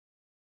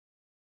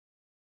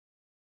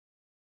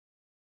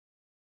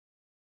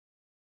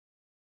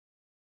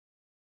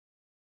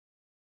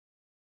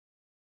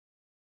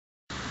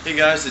Hey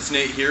guys, it's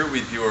Nate here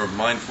with your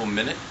Mindful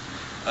Minute.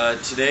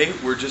 Today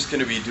we're just going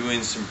to be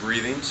doing some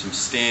breathing, some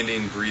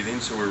standing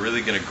breathing, so we're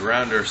really going to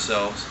ground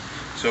ourselves.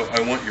 So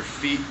I want your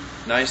feet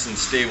nice and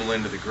stable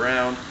into the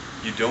ground.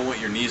 You don't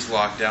want your knees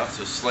locked out,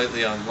 so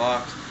slightly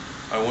unlocked.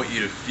 I want you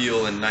to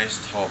feel a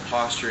nice tall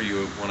posture.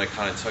 You want to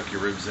kind of tuck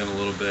your ribs in a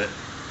little bit.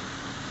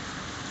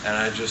 And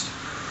I just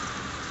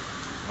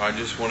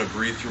want to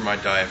breathe through my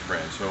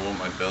diaphragm, so I want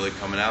my belly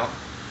coming out.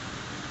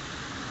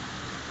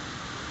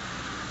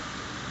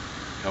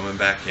 Coming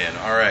back in.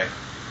 Alright,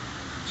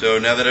 so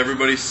now that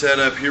everybody's set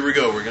up, here we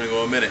go. We're going to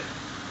go a minute.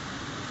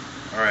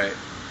 Alright,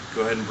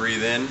 go ahead and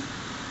breathe in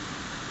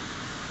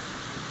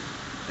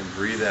and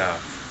breathe out.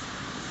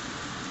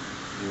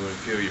 You want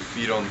to feel your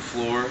feet on the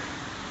floor.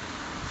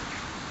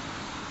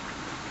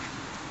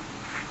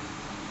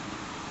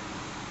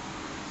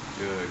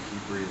 Good,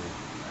 keep breathing.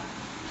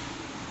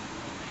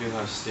 Feel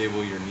how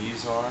stable your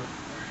knees are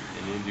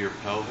and into your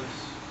pelvis.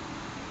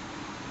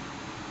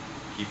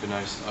 Keep a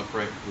nice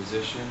upright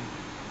position.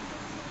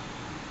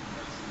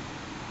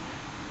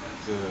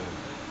 Good.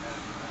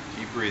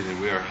 Keep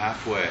breathing. We are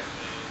halfway.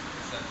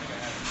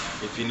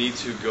 If you need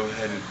to, go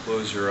ahead and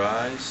close your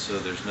eyes so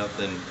there's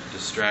nothing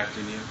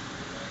distracting you.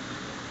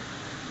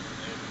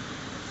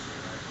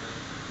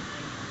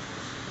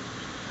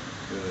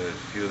 Good.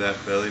 Feel that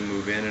belly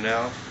move in and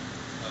out.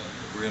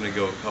 We're going to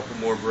go a couple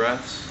more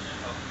breaths.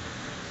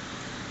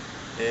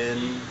 In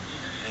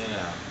and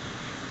out.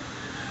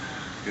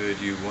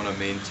 Good. You want to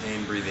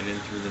maintain breathing in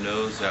through the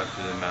nose, out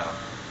through the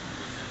mouth.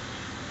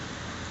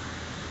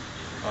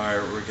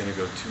 Alright, we're going to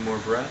go 2 more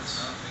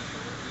breaths.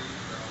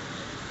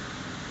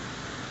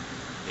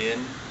 In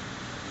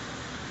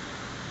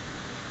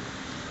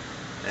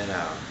and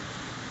out.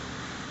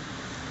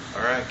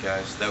 Alright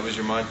guys, that was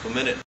your Mindful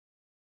Minute.